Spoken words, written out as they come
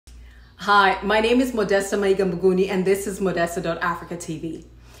Hi, my name is Modesta Mahiga and this is Modesta.Africa TV.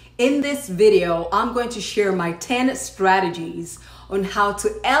 In this video, I'm going to share my 10 strategies on how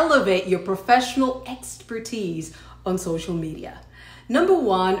to elevate your professional expertise on social media. Number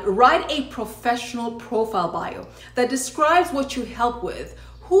one, write a professional profile bio that describes what you help with,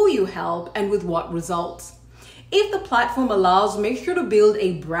 who you help, and with what results. If the platform allows, make sure to build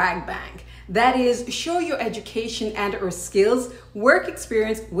a brag bank. That is, show your education and or skills, work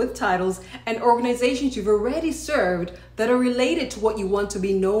experience with titles, and organizations you've already served that are related to what you want to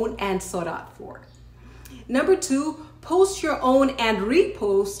be known and sought out for. Number two, post your own and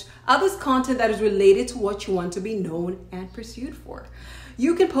repost others' content that is related to what you want to be known and pursued for.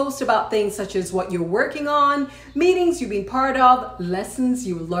 You can post about things such as what you're working on, meetings you've been part of, lessons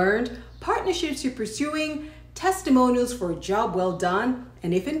you learned, partnerships you're pursuing, testimonials for a job well done,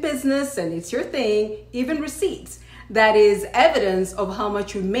 and if in business and it's your thing, even receipts. That is evidence of how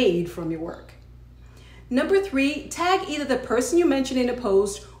much you made from your work. Number three, tag either the person you mentioned in a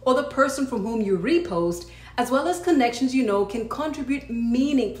post or the person from whom you repost, as well as connections you know can contribute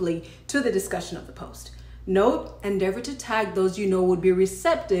meaningfully to the discussion of the post. Note, endeavor to tag those you know would be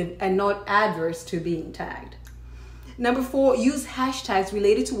receptive and not adverse to being tagged. Number four, use hashtags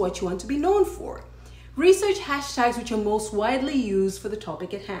related to what you want to be known for. Research hashtags which are most widely used for the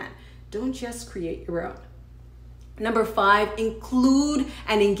topic at hand. Don't just create your own. Number five, include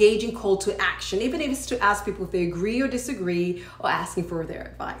an engaging call to action, even if it's to ask people if they agree or disagree or asking for their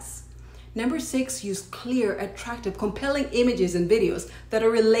advice. Number six, use clear, attractive, compelling images and videos that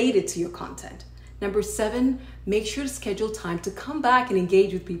are related to your content. Number seven, make sure to schedule time to come back and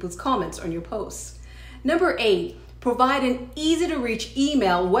engage with people's comments on your posts. Number eight, provide an easy-to-reach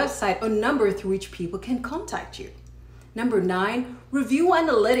email, website, or number through which people can contact you. Number nine, review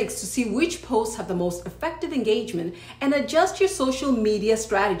analytics to see which posts have the most effective engagement and adjust your social media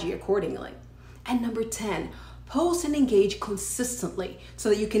strategy accordingly. And number 10, post and engage consistently so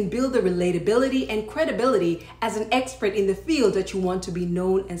that you can build the relatability and credibility as an expert in the field that you want to be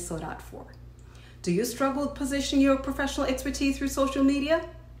known and sought out for. Do you struggle with positioning your professional expertise through social media?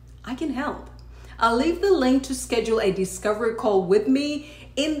 I can help. I'll leave the link to schedule a discovery call with me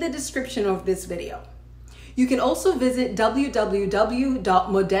in the description of this video. You can also visit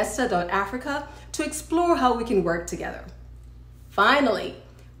www.modesta.africa to explore how we can work together. Finally,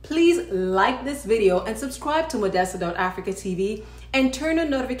 please like this video and subscribe to Modesta.Africa TV and turn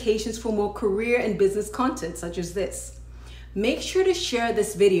on notifications for more career and business content such as this. Make sure to share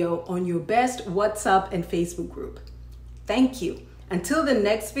this video on your best WhatsApp and Facebook group. Thank you. Until the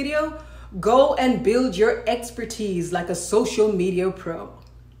next video, go and build your expertise like a social media pro.